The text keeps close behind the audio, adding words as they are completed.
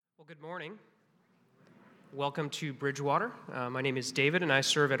Well, good morning. Welcome to Bridgewater. My name is David, and I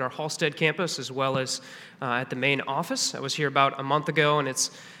serve at our Halstead campus as well as at the main office. I was here about a month ago, and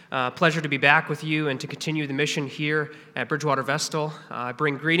it's a pleasure to be back with you and to continue the mission here at Bridgewater Vestal. I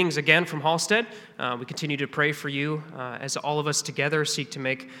bring greetings again from Halstead. We continue to pray for you as all of us together seek to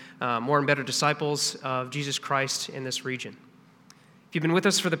make more and better disciples of Jesus Christ in this region. If you've been with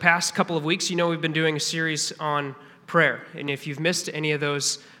us for the past couple of weeks, you know we've been doing a series on prayer. And if you've missed any of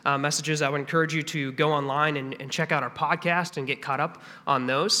those messages, I would encourage you to go online and check out our podcast and get caught up on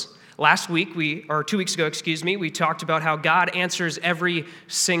those. Last week, 2 weeks ago, we talked about how God answers every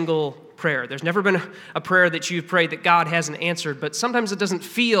single prayer. There's never been a prayer that you've prayed that God hasn't answered, but sometimes it doesn't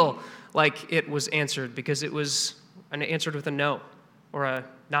feel like it was answered because it was answered with a no, or a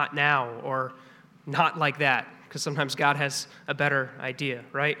not now, or not like that. Because sometimes God has a better idea,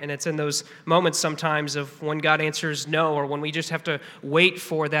 right? And it's in those moments sometimes of when God answers no, or when we just have to wait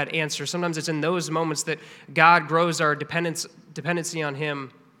for that answer. Sometimes it's in those moments that God grows our dependency on Him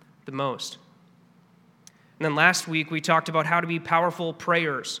the most. And then last week we talked about how to be powerful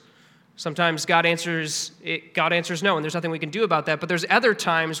prayers. Sometimes God answers no, and there's nothing we can do about that. But there's other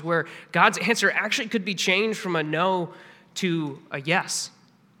times where God's answer actually could be changed from a no to a yes.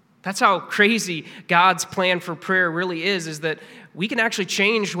 That's how crazy God's plan for prayer really is that we can actually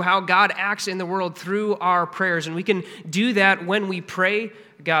change how God acts in the world through our prayers. And we can do that when we pray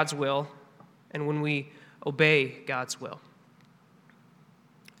God's will and when we obey God's will.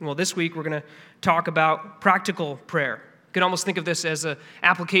 Well, this week we're going to talk about practical prayer. You can almost think of this as an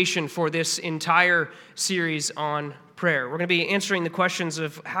application for this entire series on prayer. We're going to be answering the questions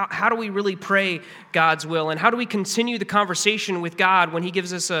of how do we really pray God's will, and how do we continue the conversation with God when He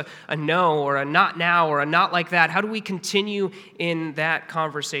gives us a no, or a not now, or a not like that? How do we continue in that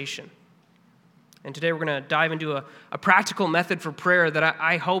conversation? And today we're going to dive into a practical method for prayer that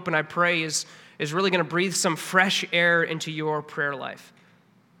I hope and I pray is really going to breathe some fresh air into your prayer life.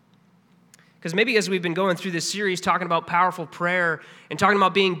 Because maybe as we've been going through this series talking about powerful prayer and talking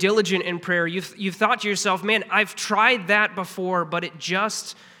about being diligent in prayer, you've thought to yourself, man, I've tried that before, but it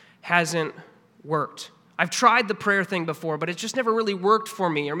just hasn't worked. I've tried the prayer thing before, but it just never really worked for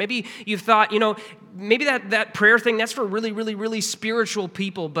me. Or maybe you've thought, maybe that prayer thing, that's for really, really, really spiritual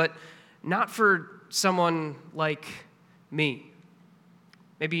people, but not for someone like me.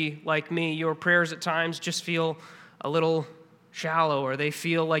 Maybe like me, your prayers at times just feel a little shallow, or they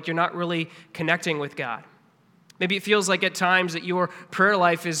feel like you're not really connecting with God. Maybe it feels like at times that your prayer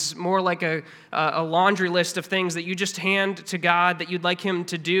life is more like a laundry list of things that you just hand to God that you'd like Him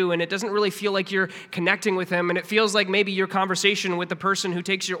to do, and it doesn't really feel like you're connecting with Him, and it feels like maybe your conversation with the person who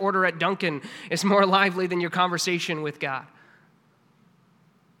takes your order at Dunkin' is more lively than your conversation with God.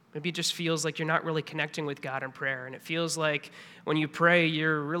 Maybe it just feels like you're not really connecting with God in prayer, and it feels like when you pray,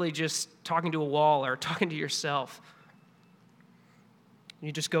 you're really just talking to a wall or talking to yourself.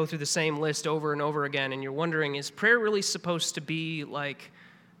 You just go through the same list over and over again, and you're wondering, is prayer really supposed to be like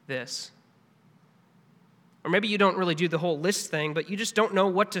this? Or maybe you don't really do the whole list thing, but you just don't know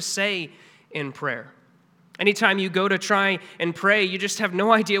what to say in prayer. Anytime you go to try and pray, you just have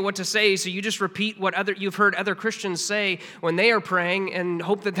no idea what to say, so you just repeat what you've heard other Christians say when they are praying and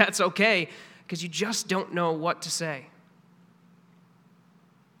hope that that's okay, because you just don't know what to say.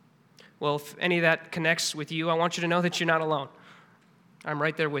 Well, if any of that connects with you, I want you to know that you're not alone. I'm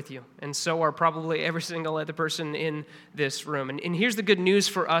right there with you, and so are probably every single other person in this room. And here's the good news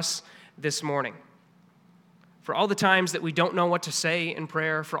for us this morning. For all the times that we don't know what to say in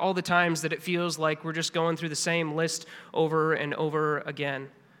prayer, for all the times that it feels like we're just going through the same list over and over again,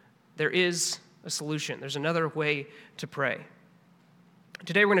 there is a solution. There's another way to pray.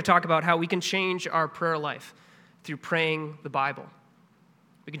 Today we're going to talk about how we can change our prayer life through praying the Bible.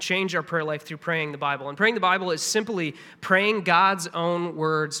 We can change our prayer life through praying the Bible. And praying the Bible is simply praying God's own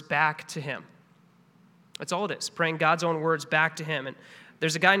words back to Him. That's all it is, praying God's own words back to Him. And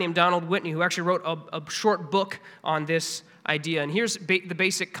there's a guy named Donald Whitney who actually wrote a short book on this idea. And here's the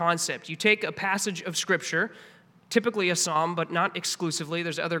basic concept. You take a passage of Scripture, typically a psalm, but not exclusively.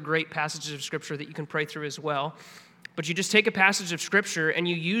 There's other great passages of Scripture that you can pray through as well. But you just take a passage of Scripture and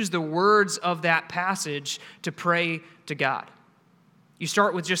you use the words of that passage to pray to God. You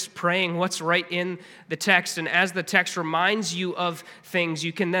start with just praying what's right in the text, and as the text reminds you of things,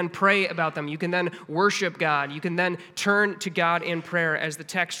 you can then pray about them. You can then worship God. You can then turn to God in prayer as the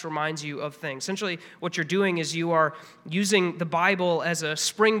text reminds you of things. Essentially, what you're doing is you are using the Bible as a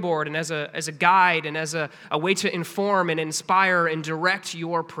springboard and as a guide and as a way to inform and inspire and direct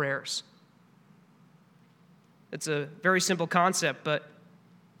your prayers. It's a very simple concept, but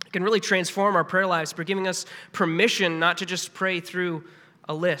can really transform our prayer lives by giving us permission not to just pray through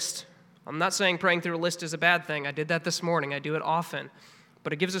a list. I'm not saying praying through a list is a bad thing. I did that this morning. I do it often.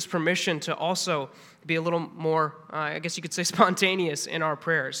 But it gives us permission to also be a little more, I guess you could say, spontaneous in our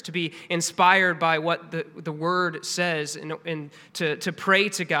prayers, to be inspired by what the Word says, and to pray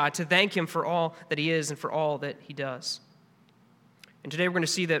to God, to thank Him for all that He is and for all that He does. And today we're going to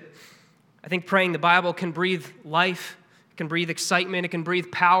see that I think praying the Bible can breathe life, it can breathe excitement, it can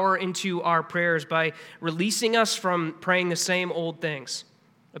breathe power into our prayers by releasing us from praying the same old things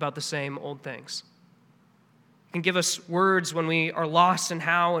about the same old things. It can give us words when we are lost in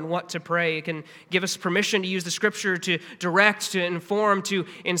how and what to pray. It can give us permission to use the Scripture to direct, to inform, to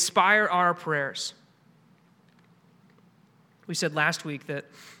inspire our prayers. We said last week that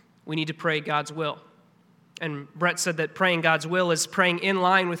we need to pray God's will. And Brett said that praying God's will is praying in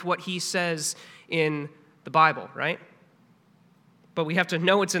line with what He says in the Bible, right? But we have to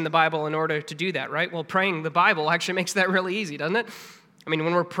know it's in the Bible in order to do that, right? Well, praying the Bible actually makes that really easy, doesn't it? I mean,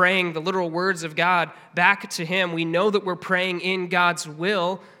 when we're praying the literal words of God back to Him, we know that we're praying in God's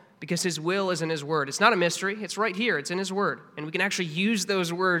will because His will is in His Word. It's not a mystery. It's right here. It's in His Word. And we can actually use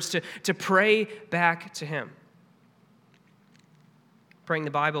those words to pray back to Him. Praying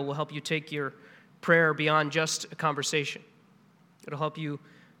the Bible will help you take your prayer beyond just a conversation. It'll help you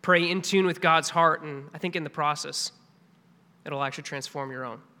pray in tune with God's heart, and I think in the process, it'll actually transform your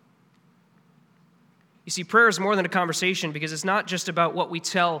own. You see, prayer is more than a conversation because it's not just about what we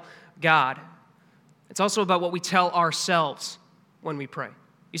tell God. It's also about what we tell ourselves when we pray.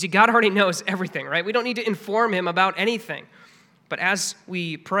 You see, God already knows everything, right? We don't need to inform Him about anything. But as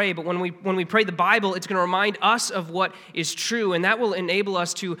we pray, when we pray the Bible, it's going to remind us of what is true, and that will enable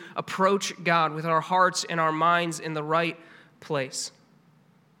us to approach God with our hearts and our minds in the right place.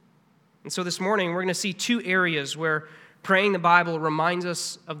 And so this morning, we're going to see two areas where praying the Bible reminds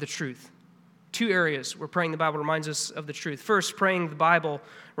us of the truth. Two areas where praying the Bible reminds us of the truth. First, praying the Bible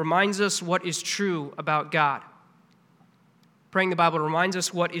reminds us what is true about God. Praying the Bible reminds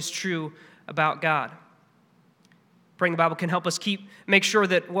us what is true about God. Praying the Bible can help us make sure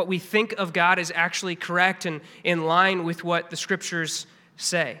that what we think of God is actually correct and in line with what the Scriptures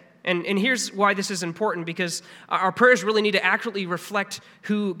say. And here's why this is important, because our prayers really need to accurately reflect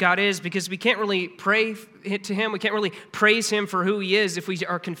who God is, because we can't really pray to Him, we can't really praise Him for who He is if we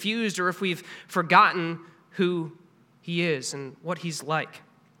are confused or if we've forgotten who He is and what He's like.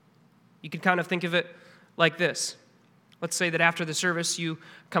 You can kind of think of it like this. Let's say that after the service you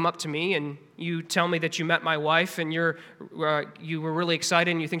come up to me and you tell me that you met my wife and you were really excited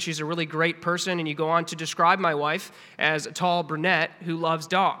and you think she's a really great person, and you go on to describe my wife as a tall brunette who loves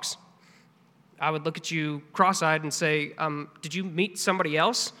dogs. I would look at you cross-eyed and say, did you meet somebody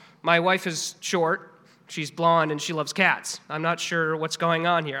else? My wife is short, she's blonde, and she loves cats. I'm not sure what's going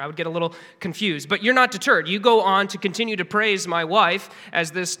on here. I would get a little confused. But you're not deterred. You go on to continue to praise my wife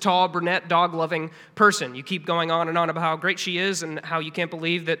as this tall, brunette, dog-loving person. You keep going on and on about how great she is and how you can't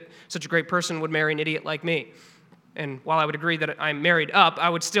believe that such a great person would marry an idiot like me. And while I would agree that I'm married up, I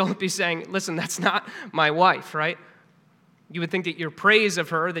would still be saying, listen, that's not my wife, right? You would think that your praise of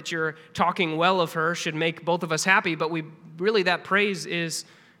her, that you're talking well of her, should make both of us happy, but that praise is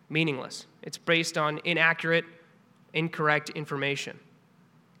meaningless. It's based on inaccurate, incorrect information.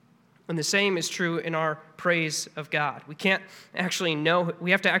 And the same is true in our praise of God. We have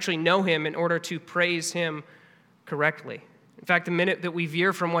to actually know Him in order to praise Him correctly. In fact, the minute that we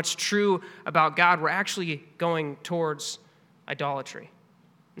veer from what's true about God, we're actually going towards idolatry.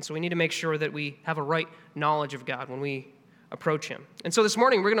 And so we need to make sure that we have a right knowledge of God when we approach Him. And so this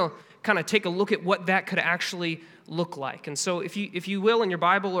morning, we're going to kind of take a look at what that could actually look like. And so if you will, in your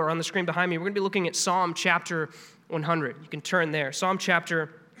Bible or on the screen behind me, we're going to be looking at Psalm chapter 100. You can turn there. Psalm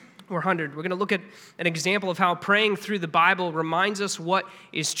chapter 100. We're going to look at an example of how praying through the Bible reminds us what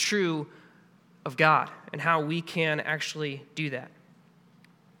is true of God and how we can actually do that.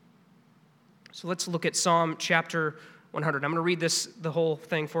 So let's look at Psalm chapter 100. I'm going to read the whole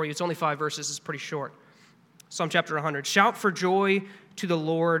thing for you. It's only 5 verses. It's pretty short. Psalm chapter 100. Shout for joy to the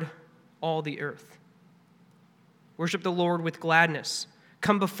Lord, all the earth. Worship the Lord with gladness.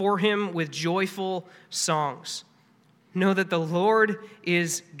 Come before Him with joyful songs. Know that the Lord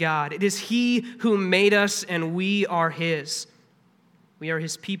is God. It is He who made us, and we are His. We are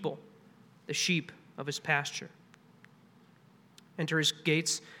His people, the sheep of His pasture. Enter His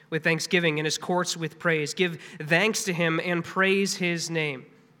gates with thanksgiving and His courts with praise. Give thanks to Him and praise His name.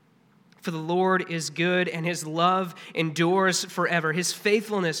 For the Lord is good, and His love endures forever. His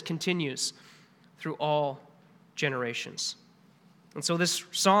faithfulness continues through all generations. And so this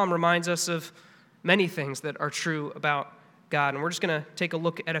psalm reminds us of many things that are true about God, and we're just going to take a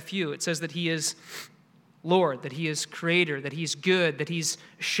look at a few. It says that He is Lord, that he is creator, that he's good, that he's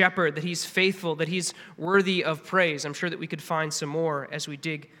shepherd, that he's faithful, that he's worthy of praise. I'm sure that we could find some more as we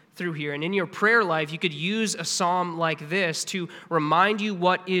dig through here. And in your prayer life, you could use a psalm like this to remind you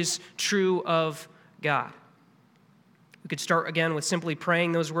what is true of God. We could start again with simply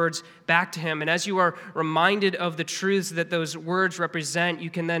praying those words back to him. And as you are reminded of the truths that those words represent, you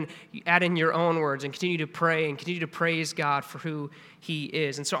can then add in your own words and continue to pray and continue to praise God for who he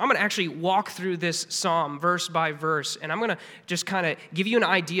is. And so I'm going to actually walk through this psalm verse by verse, and I'm going to just kind of give you an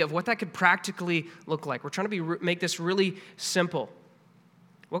idea of what that could practically look like. We're trying to make this really simple.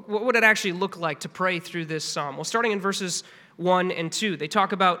 What would it actually look like to pray through this psalm? Well, starting in verses 1 and 2, they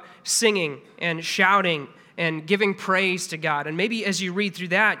talk about singing and shouting and giving praise to God. And maybe as you read through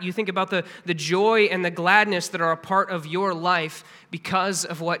that, you think about the joy and the gladness that are a part of your life because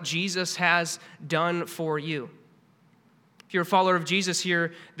of what Jesus has done for you. If you're a follower of Jesus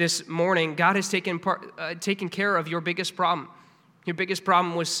here this morning, God has taken care of your biggest problem. Your biggest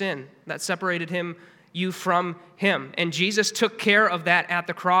problem was sin that separated you from him. And Jesus took care of that at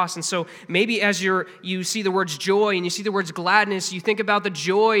the cross. And so maybe as you see the words joy and you see the words gladness, you think about the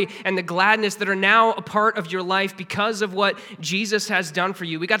joy and the gladness that are now a part of your life because of what Jesus has done for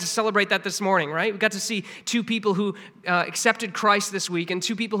you. We got to celebrate that this morning, right? We got to see two people who accepted Christ this week and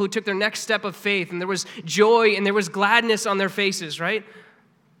two people who took their next step of faith. And there was joy and there was gladness on their faces, right?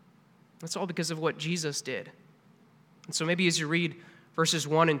 That's all because of what Jesus did. And so maybe as you read verses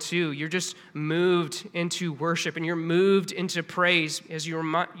 1 and 2, you're just moved into worship and you're moved into praise as you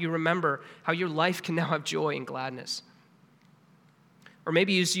remember how your life can now have joy and gladness. Or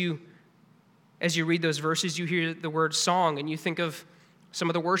maybe as you read those verses, you hear the word song and you think of some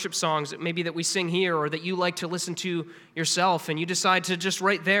of the worship songs that we sing here or that you like to listen to yourself, and you decide to just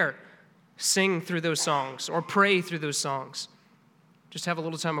right there sing through those songs or pray through those songs. Just have a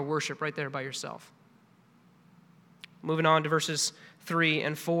little time of worship right there by yourself. Moving on to verses 3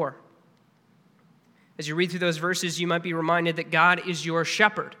 and 4. As you read through those verses, you might be reminded that God is your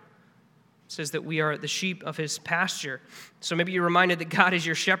shepherd. It says that we are the sheep of his pasture. So maybe you're reminded that God is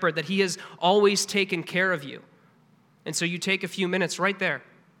your shepherd, that he has always taken care of you. And so you take a few minutes right there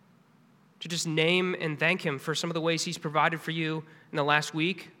to just name and thank him for some of the ways he's provided for you in the last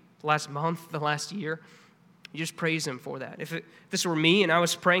week, the last month, the last year. You just praise him for that. If this were me and I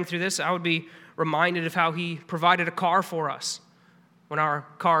was praying through this, I would be reminded of how he provided a car for us when our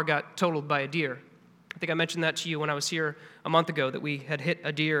car got totaled by a deer. I think I mentioned that to you when I was here a month ago, that we had hit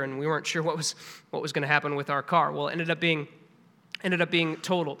a deer and we weren't sure what was going to happen with our car. Well, it ended up being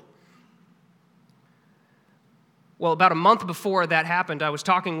totaled. Well, about a month before that happened, I was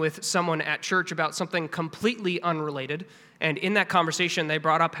talking with someone at church about something completely unrelated, and in that conversation, they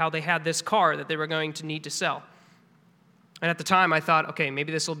brought up how they had this car that they were going to need to sell. And at the time, I thought, okay,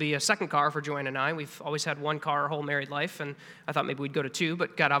 maybe this will be a second car for Joanne and I. We've always had one car our whole married life, and I thought maybe we'd go to two,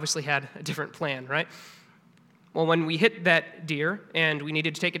 but God obviously had a different plan, right? Well, when we hit that deer and we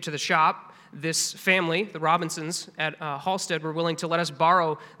needed to take it to the shop, this family, the Robinsons at Halstead, were willing to let us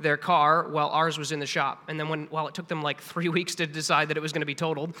borrow their car while ours was in the shop. And then while it took them like 3 weeks to decide that it was going to be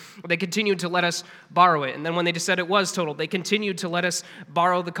totaled, they continued to let us borrow it. And then when they decided it was totaled, they continued to let us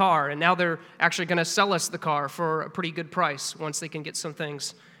borrow the car. And now they're actually going to sell us the car for a pretty good price once they can get some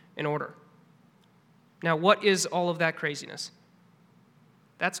things in order. Now, what is all of that craziness?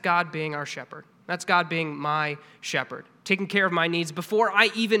 That's God being our shepherd. That's God being my shepherd, taking care of my needs before I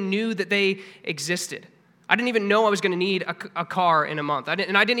even knew that they existed. I didn't even know I was going to need a car in a month. I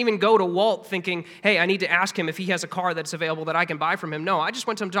didn't even go to Walt thinking, hey, I need to ask him if he has a car that's available that I can buy from him. No, I just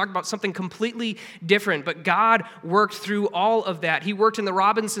went to him to talk about something completely different. But God worked through all of that. He worked in the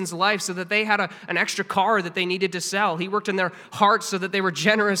Robinsons' life so that they had an extra car that they needed to sell. He worked in their hearts so that they were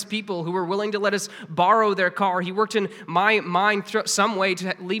generous people who were willing to let us borrow their car. He worked in my mind some way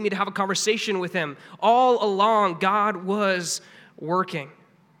to lead me to have a conversation with him. All along, God was working.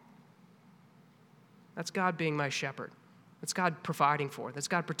 That's God being my shepherd. That's God providing for. That's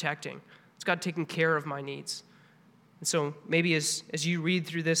God protecting. That's God taking care of my needs. And so maybe as you read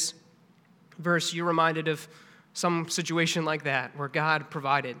through this verse, you're reminded of some situation like that where God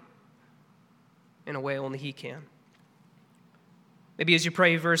provided in a way only he can. Maybe as you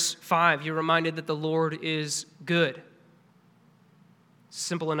pray verse 5, you're reminded that the Lord is good.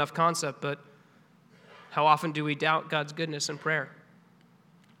 Simple enough concept, but how often do we doubt God's goodness in prayer?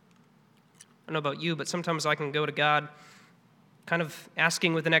 I don't know about you, but sometimes I can go to God kind of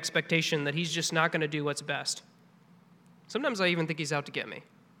asking with an expectation that he's just not going to do what's best. Sometimes I even think he's out to get me.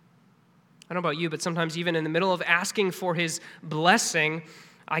 I don't know about you, but sometimes even in the middle of asking for his blessing,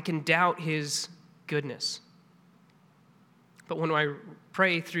 I can doubt his goodness. But when I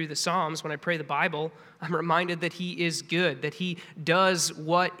pray through the Psalms, when I pray the Bible, I'm reminded that he is good, that he does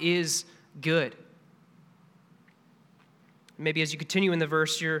what is good. Maybe as you continue in the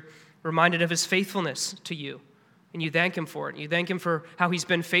verse, you're reminded of his faithfulness to you, and you thank him for it. You thank him for how he's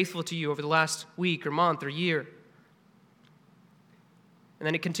been faithful to you over the last week or month or year. And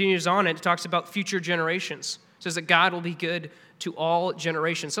then it continues on, and it talks about future generations. It says that God will be good to all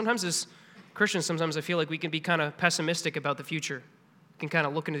generations. Sometimes as Christians, I feel like we can be kind of pessimistic about the future. We can kind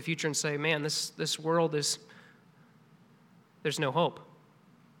of look into the future and say, man, this world there's no hope.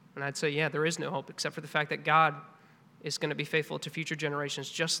 And I'd say, yeah, there is no hope, except for the fact that God is going to be faithful to future generations,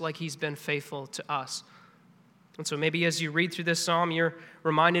 just like he's been faithful to us. And so maybe as you read through this psalm, you're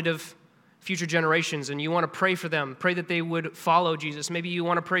reminded of future generations, and you want to pray for them, pray that they would follow Jesus. Maybe you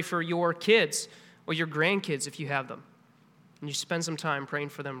want to pray for your kids or your grandkids if you have them. And you spend some time praying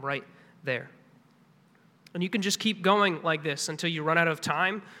for them right there. And you can just keep going like this until you run out of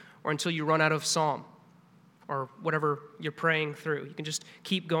time or until you run out of psalm or whatever you're praying through. You can just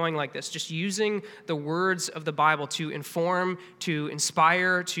keep going like this, just using the words of the Bible to inform, to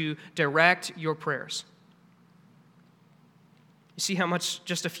inspire, to direct your prayers. You see how much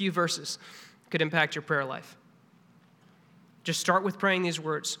just a few verses could impact your prayer life. Just start with praying these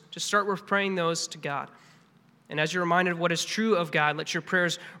words. Just start with praying those to God. And as you're reminded of what is true of God, let your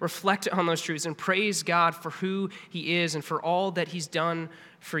prayers reflect on those truths and praise God for who he is and for all that he's done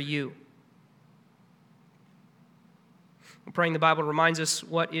for you. Praying the Bible reminds us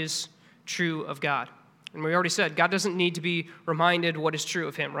what is true of God. And we already said, God doesn't need to be reminded what is true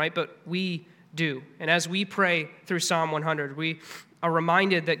of him, right? But we do. And as we pray through Psalm 100, we are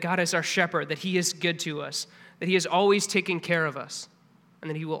reminded that God is our shepherd, that he is good to us, that he is always taking care of us, and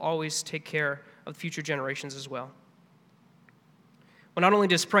that he will always take care of future generations as well. Well, not only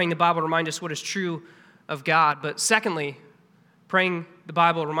does praying the Bible remind us what is true of God, but secondly, praying the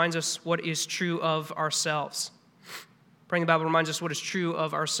Bible reminds us what is true of ourselves. Praying the Bible reminds us what is true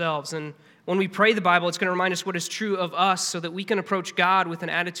of ourselves. And when we pray the Bible, it's going to remind us what is true of us so that we can approach God with an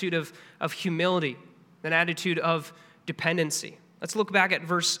attitude of humility, an attitude of dependency. Let's look back at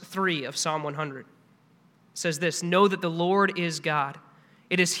verse 3 of Psalm 100. It says this, "Know that the Lord is God.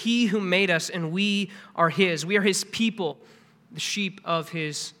 It is he who made us, and we are his. We are his people, the sheep of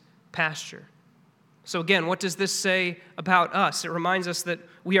his pasture." So again, what does this say about us? It reminds us that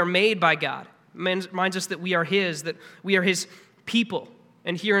we are made by God. It reminds us that we are his people.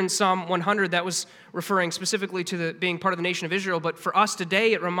 And here in Psalm 100, that was referring specifically to being part of the nation of Israel. But for us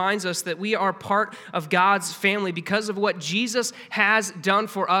today, it reminds us that we are part of God's family because of what Jesus has done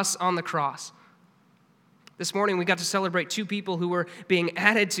for us on the cross. This morning, we got to celebrate two people who were being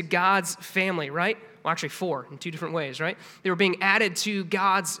added to God's family, right? Well, actually four in two different ways, right? They were being added to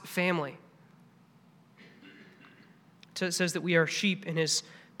God's family. It says that we are sheep in his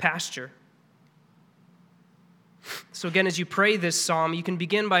pasture. So again, as you pray this psalm, you can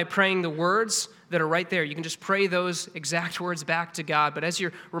begin by praying the words that are right there. You can just pray those exact words back to God. But as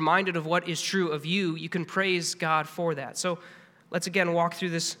you're reminded of what is true of you, you can praise God for that. So let's again walk through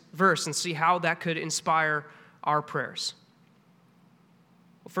this verse and see how that could inspire our prayers.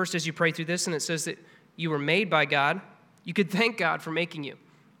 Well, first, as you pray through this, and it says that you were made by God, you could thank God for making you.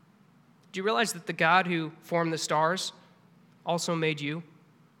 Do you realize that the God who formed the stars also made you?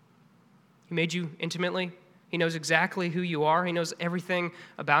 He made you intimately. He knows exactly who you are. He knows everything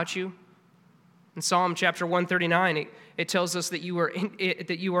about you. In Psalm chapter 139, it tells us that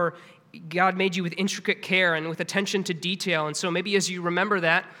God made you with intricate care and with attention to detail. And so maybe as you remember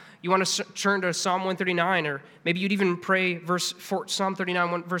that, you want to turn to Psalm 139, or maybe you'd even pray Psalm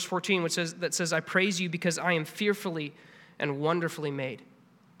 39, verse 14, which says, "I praise you because I am fearfully and wonderfully made."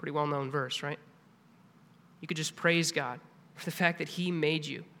 Pretty well-known verse, right? You could just praise God for the fact that he made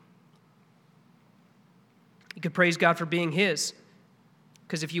you. You could praise God for being his,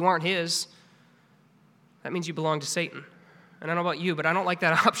 because if you aren't his, that means you belong to Satan. And I don't know about you, but I don't like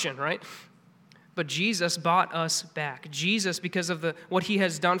that option, right? But Jesus bought us back. Jesus, because of what he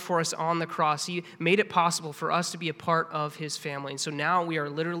has done for us on the cross, he made it possible for us to be a part of his family. And so now we are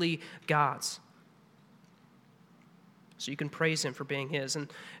literally God's. So you can praise him for being his.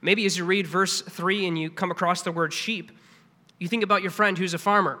 And maybe as you read verse 3 and you come across the word sheep, you think about your friend who's a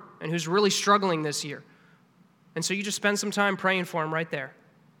farmer and who's really struggling this year. And so you just spend some time praying for him right there.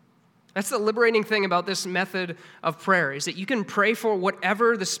 That's the liberating thing about this method of prayer, is that you can pray for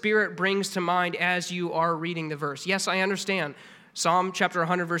whatever the Spirit brings to mind as you are reading the verse. Yes, I understand. Psalm chapter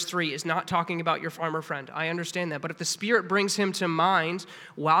 100, verse 3 is not talking about your farmer friend. I understand that. But if the Spirit brings him to mind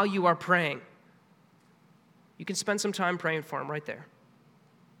while you are praying, you can spend some time praying for him right there.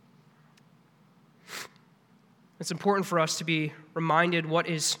 It's important for us to be reminded what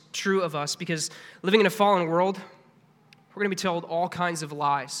is true of us, because living in a fallen world, we're going to be told all kinds of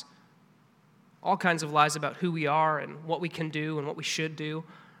lies. All kinds of lies about who we are and what we can do and what we should do.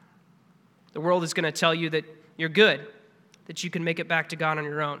 The world is going to tell you that you're good, that you can make it back to God on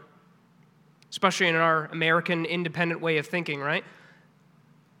your own, especially in our American independent way of thinking, right?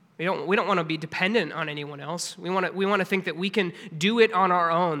 We don't want to be dependent on anyone else. We want to think that we can do it on our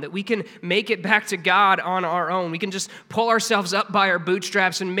own, that we can make it back to God on our own. We can just pull ourselves up by our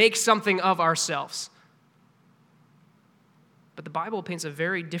bootstraps and make something of ourselves. But the Bible paints a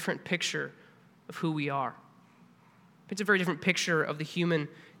very different picture of who we are. It paints a very different picture of the human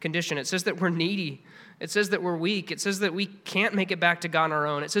condition. It says that we're needy. It says that we're weak. It says that we can't make it back to God on our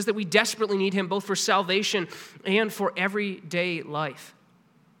own. It says that we desperately need Him both for salvation and for everyday life.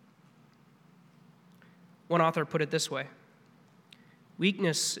 One author put it this way: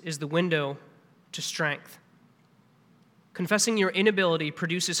 weakness is the window to strength. Confessing your inability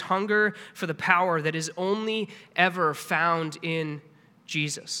produces hunger for the power that is only ever found in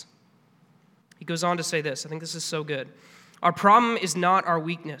Jesus. He goes on to say this. I think this is so good. Our problem is not our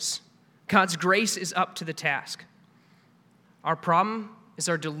weakness. God's grace is up to the task. Our problem is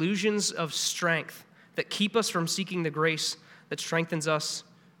our delusions of strength that keep us from seeking the grace that strengthens us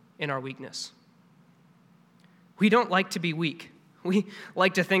in our weakness. We don't like to be weak. We don't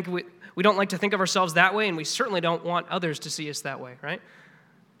like to think of ourselves that way, and we certainly don't want others to see us that way, right?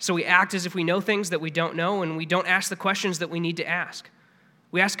 So we act as if we know things that we don't know, and we don't ask the questions that we need to ask.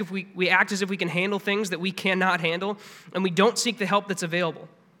 We act as if we can handle things that we cannot handle, and we don't seek the help that's available.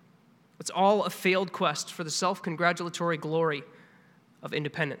 It's all a failed quest for the self-congratulatory glory of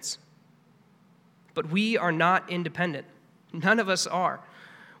independence. But we are not independent. None of us are.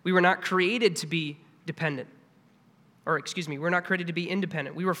 We were not created to be dependent. We're not created to be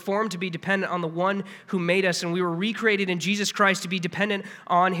independent. We were formed to be dependent on the one who made us, and we were recreated in Jesus Christ to be dependent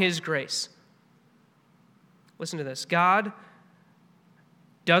on His grace. Listen to this. God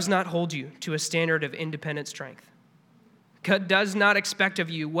does not hold you to a standard of independent strength. God does not expect of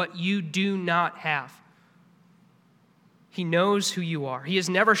you what you do not have. He knows who you are. He is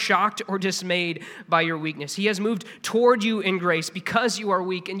never shocked or dismayed by your weakness. He has moved toward you in grace because you are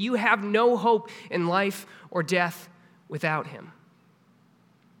weak, and you have no hope in life or death without Him.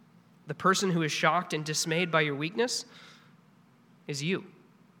 The person who is shocked and dismayed by your weakness is you.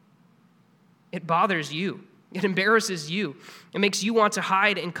 It bothers you. It embarrasses you. It makes you want to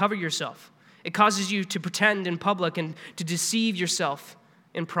hide and cover yourself. It causes you to pretend in public and to deceive yourself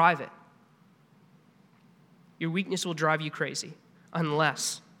in private. Your weakness will drive you crazy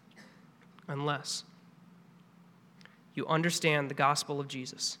unless you understand the gospel of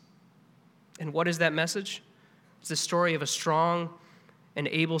Jesus. And what is that message? It's the story of a strong and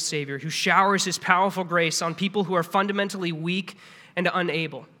able Savior who showers His powerful grace on people who are fundamentally weak and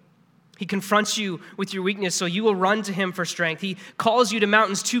unable. He confronts you with your weakness so you will run to Him for strength. He calls you to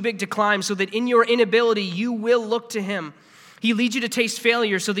mountains too big to climb so that in your inability you will look to Him. He leads you to taste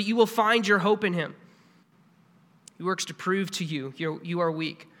failure so that you will find your hope in Him. He works to prove to you you are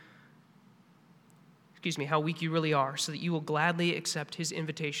weak. How weak you really are, so that you will gladly accept His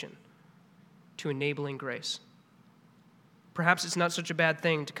invitation to enabling grace. Perhaps it's not such a bad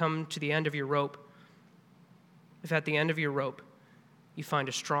thing to come to the end of your rope if at the end of your rope you find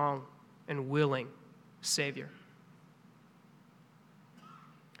a strong and willing Savior.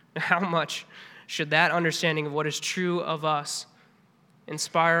 How much should that understanding of what is true of us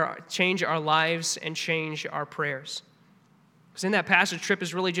change our lives and change our prayers? Because in that passage, Tripp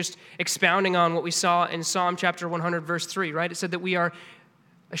is really just expounding on what we saw in Psalm chapter 100, verse 3, right? It said that we are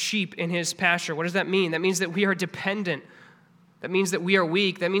a sheep in His pasture. What does that mean? That means that we are dependent. That means that we are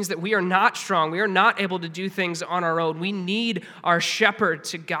weak. That means that we are not strong. We are not able to do things on our own. We need our shepherd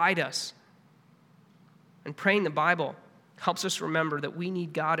to guide us. And praying the Bible helps us remember that we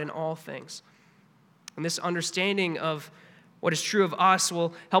need God in all things. And this understanding of what is true of us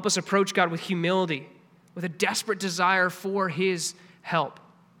will help us approach God with humility, with a desperate desire for His help.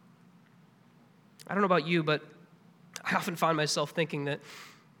 I don't know about you, but I often find myself thinking that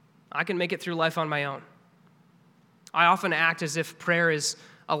I can make it through life on my own. I often act as if prayer is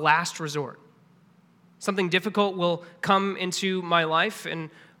a last resort. Something difficult will come into my life, and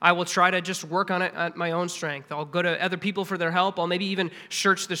I will try to just work on it at my own strength. I'll go to other people for their help. I'll maybe even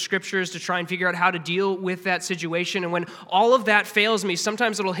search the scriptures to try and figure out how to deal with that situation. And when all of that fails me,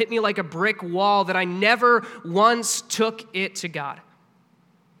 sometimes it'll hit me like a brick wall that I never once took it to God.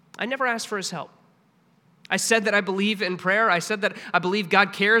 I never asked for His help. I said that I believe in prayer. I said that I believe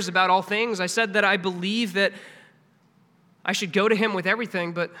God cares about all things. I said that I believe that I should go to Him with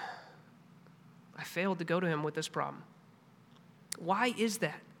everything, but I failed to go to him with this problem. Why is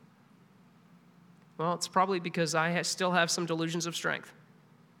that? Well, it's probably because I still have some delusions of strength.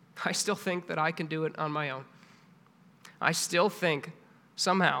 I still think that I can do it on my own. I still think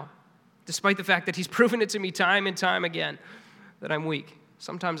somehow, despite the fact that he's proven it to me time and time again, that I'm weak.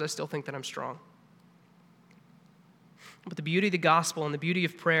 Sometimes I still think that I'm strong. But the beauty of the gospel and the beauty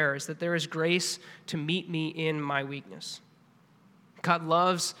of prayer is that there is grace to meet me in my weakness. God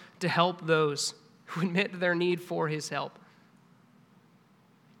loves to help those who admit their need for his help.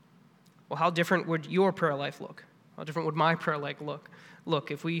 Well, how different would your prayer life look? How different would my prayer life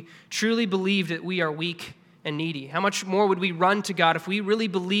look if we truly believed that we are weak and needy? How much more would we run to God if we really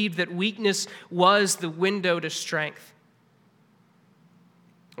believed that weakness was the window to strength?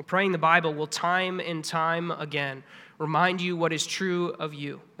 Well, praying the Bible will time and time again remind you what is true of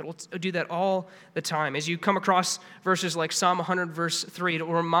you. It will do that all the time. As you come across verses like Psalm 100, verse 3, it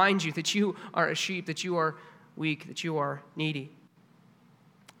will remind you that you are a sheep, that you are weak, that you are needy.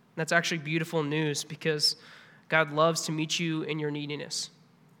 And that's actually beautiful news because God loves to meet you in your neediness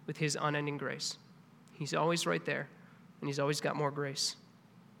with his unending grace. He's always right there, and he's always got more grace.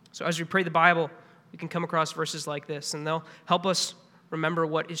 So as we pray the Bible, we can come across verses like this, and they'll help us remember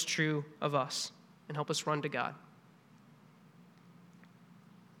what is true of us and help us run to God.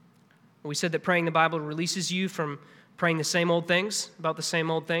 We said that praying the Bible releases you from praying the same old things, about the same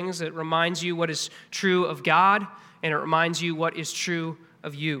old things. It reminds you what is true of God, and it reminds you what is true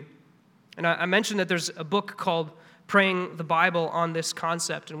of you. And I mentioned that there's a book called Praying the Bible on this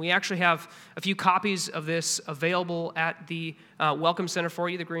concept, and we actually have a few copies of this available at the Welcome Center for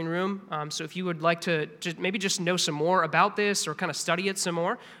you, the Green Room. So if you would like to maybe just know some more about this or kind of study it some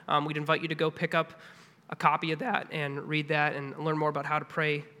more, we'd invite you to go pick up a copy of that and read that and learn more about how to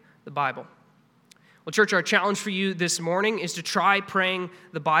pray the Bible. Well, church, our challenge for you this morning is to try praying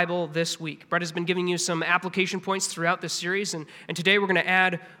the Bible this week. Brett has been giving you some application points throughout this series, and today we're going to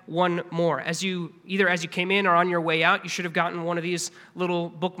add one more. Either as you came in or on your way out, you should have gotten one of these little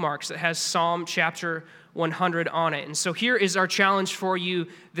bookmarks that has Psalm chapter 100 on it. And so here is our challenge for you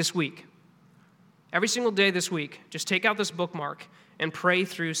this week. Every single day this week, just take out this bookmark and pray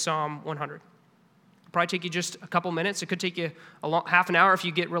through Psalm 100. Probably take you just a couple minutes. It could take you half an hour if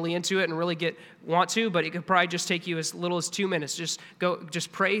you get really into it and really want to, but it could probably just take you as little as 2 minutes.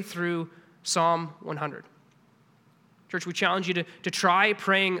 Just pray through Psalm 100. Church, we challenge you to try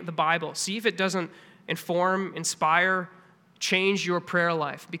praying the Bible. See if it doesn't inform, inspire, change your prayer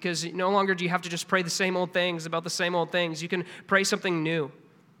life, because no longer do you have to just pray the same old things about the same old things. You can pray something new.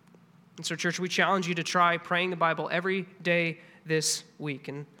 And so, church, we challenge you to try praying the Bible every day this week,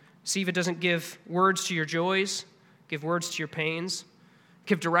 and see if it doesn't give words to your joys, give words to your pains,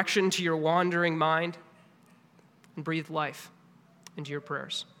 give direction to your wandering mind, and breathe life into your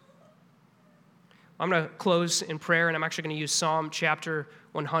prayers. I'm going to close in prayer, and I'm actually going to use Psalm chapter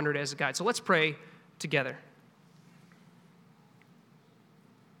 100 as a guide. So let's pray together.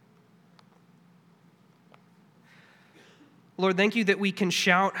 Lord, thank you that we can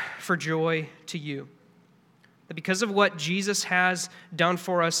shout for joy to you. That because of what Jesus has done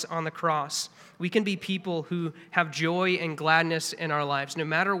for us on the cross, we can be people who have joy and gladness in our lives, no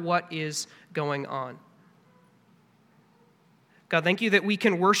matter what is going on. God, thank you that we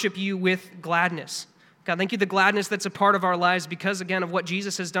can worship you with gladness. God, thank you the gladness that's a part of our lives because, again, of what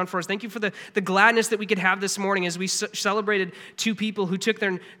Jesus has done for us. Thank you for the gladness that we could have this morning as we celebrated two people who took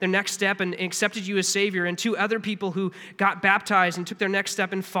their next step and accepted you as Savior, and two other people who got baptized and took their next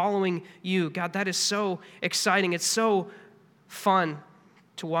step in following you. God, that is so exciting. It's so fun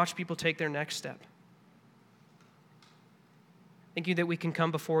to watch people take their next step. Thank you that we can come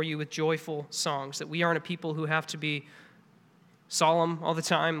before you with joyful songs, that we aren't a people who have to be solemn all the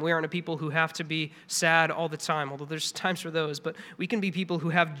time. We aren't a people who have to be sad all the time, although there's times for those. But we can be people who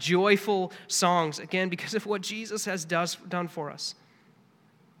have joyful songs, again, because of what Jesus has done for us.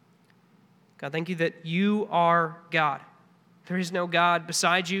 God, thank you that you are God. There is no God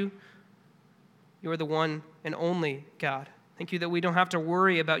beside you. You are the one and only God. Thank you that we don't have to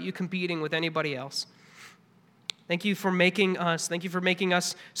worry about you competing with anybody else. Thank you for making us. Thank you for making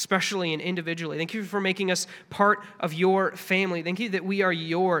us specially and individually. Thank you for making us part of your family. Thank you that we are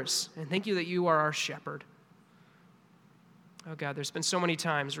yours. And thank you that you are our shepherd. Oh God, there's been so many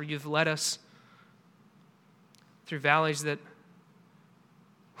times where you've led us through valleys that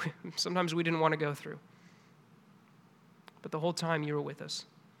sometimes we didn't want to go through. But the whole time you were with us.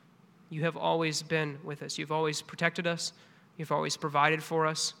 You have always been with us. You've always protected us. You've always provided for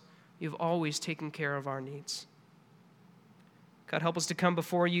us. You've always taken care of our needs. God, help us to come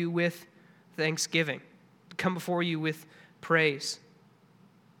before you with thanksgiving, to come before you with praise.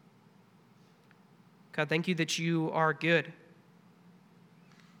 God, thank you that you are good.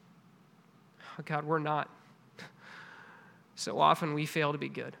 Oh, God, we're not. So often we fail to be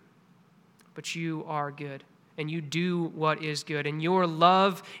good. But you are good, and you do what is good, and your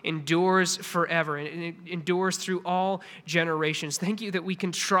love endures forever, and it endures through all generations. Thank you that we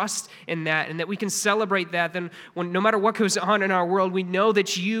can trust in that, and that we can celebrate that. Then, no matter what goes on in our world, we know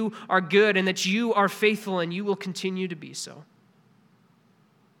that you are good, and that you are faithful, and you will continue to be so.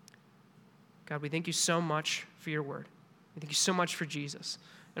 God, we thank you so much for your word. We thank you so much for Jesus,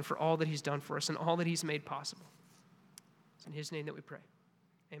 and for all that he's done for us, and all that he's made possible. It's in his name that we pray.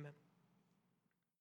 Amen.